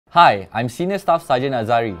Hi, I'm Senior Staff Sergeant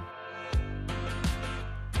Azari.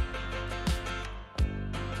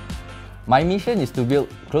 My mission is to build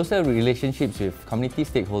closer relationships with community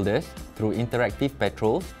stakeholders through interactive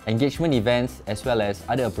patrols, engagement events, as well as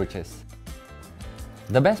other approaches.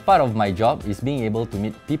 The best part of my job is being able to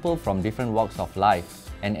meet people from different walks of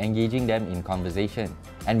life and engaging them in conversation.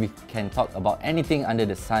 And we can talk about anything under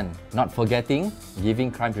the sun, not forgetting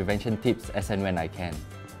giving crime prevention tips as and when I can.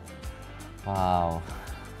 Wow.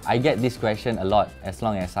 I get this question a lot as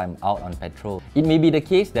long as I'm out on patrol. It may be the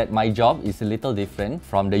case that my job is a little different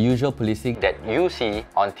from the usual policing that you see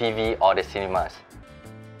on TV or the cinemas.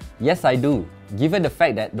 Yes, I do. Given the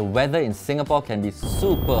fact that the weather in Singapore can be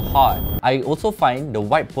super hot, I also find the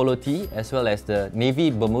white polo tee as well as the navy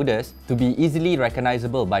bermudas to be easily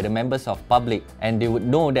recognizable by the members of public, and they would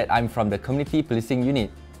know that I'm from the community policing unit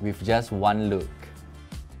with just one look.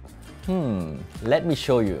 Let me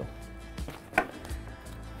show you.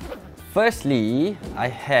 Firstly, I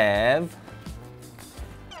have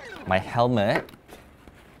my helmet.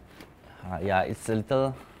 Yeah, it's a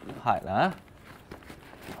little hard.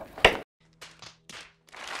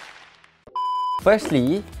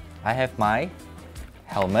 Firstly, I have my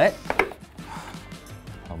helmet.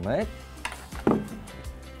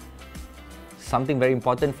 Something very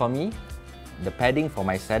important for me, the padding for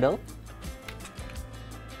my saddle.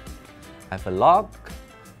 I have a lock,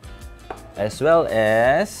 as well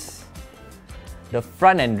as the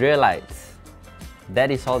front and rear lights.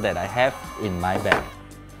 That is all that I have in my bag.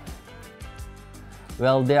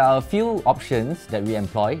 Well, there are a few options that we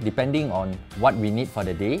employ depending on what we need for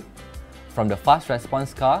the day, from the fast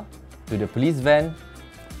response car to the police van,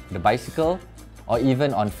 the bicycle, or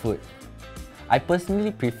even on foot. I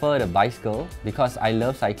personally prefer the bicycle because I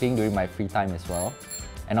love cycling during my free time as well.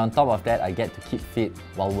 And on top of that, I get to keep fit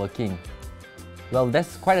while working. Well,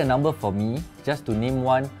 that's quite a number for me. Just to name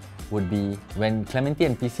one would be when Clementi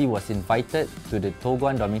and PC was invited to the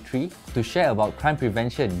Toguan dormitory to share about crime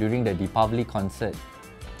prevention during the Deepavali concert.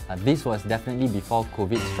 This was definitely before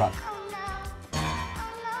COVID struck.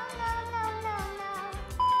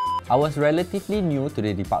 I was relatively new to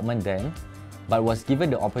the department then, but was given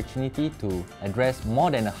the opportunity to address more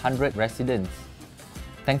than 100 residents.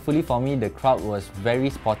 Thankfully for me, the crowd was very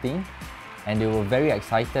sporting and they were very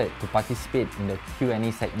excited to participate in the Q&A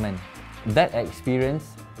segment. That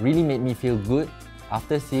experience really made me feel good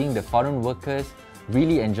after seeing the foreign workers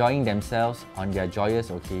really enjoying themselves on their joyous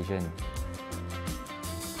occasion.